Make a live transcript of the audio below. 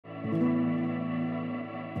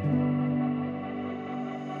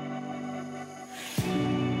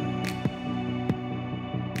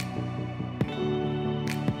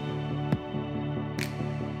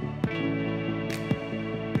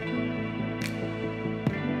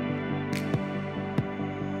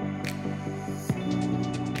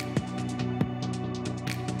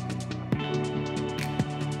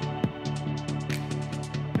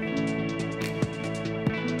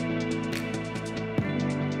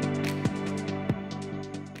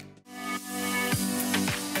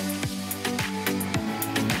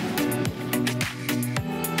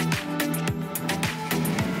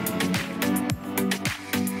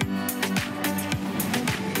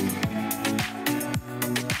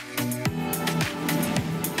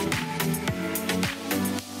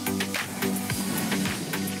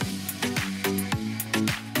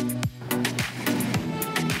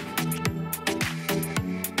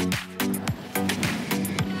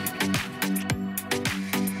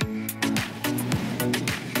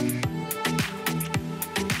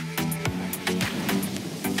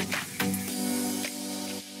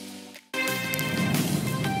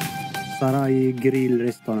SARAY Grill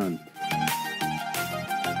restaurant.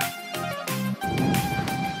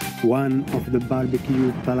 One of the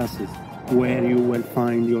barbecue palaces where you will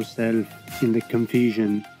find yourself in the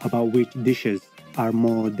confusion about which dishes are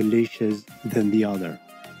more delicious than the other.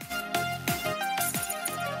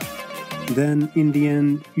 Then in the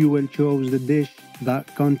end you will choose the dish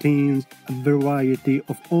that contains a variety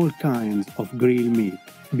of all kinds of grilled meat,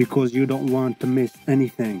 because you don't want to miss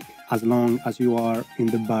anything as long as you are in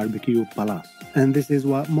the barbecue palace. And this is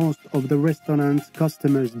what most of the restaurant's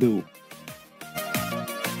customers do.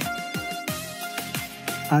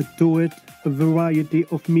 Add to it a variety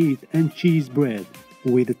of meat and cheese bread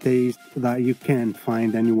with a taste that you can't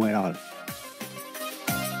find anywhere else.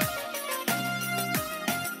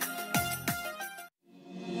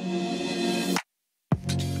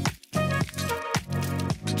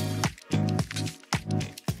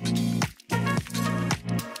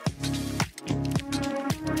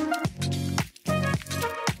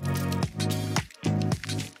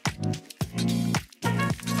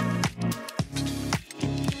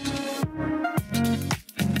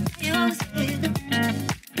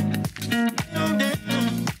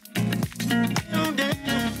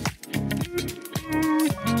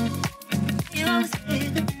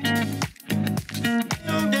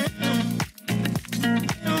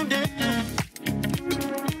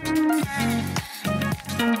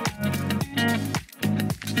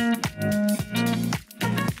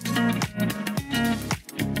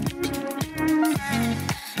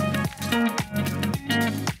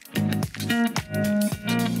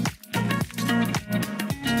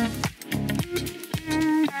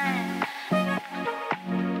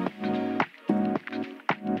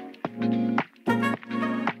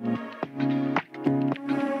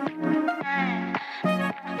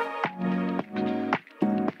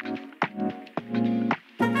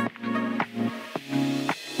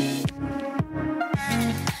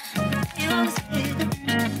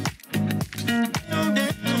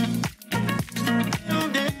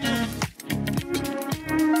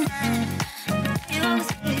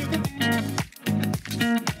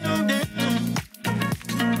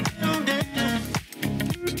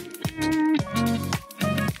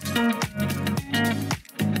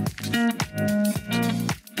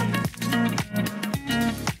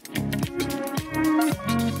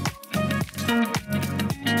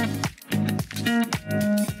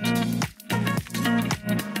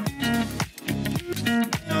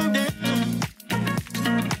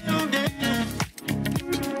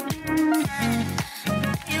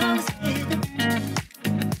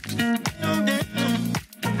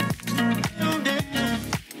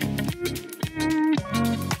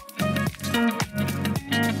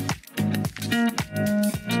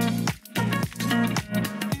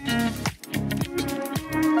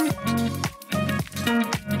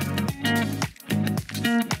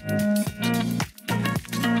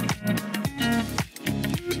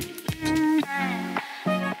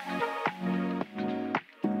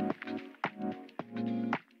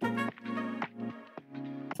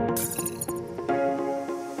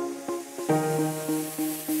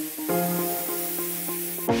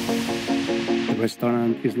 The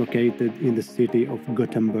restaurant is located in the city of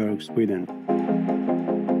Gothenburg, Sweden.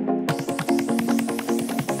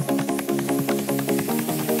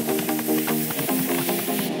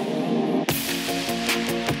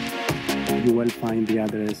 You will find the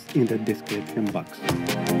address in the description box.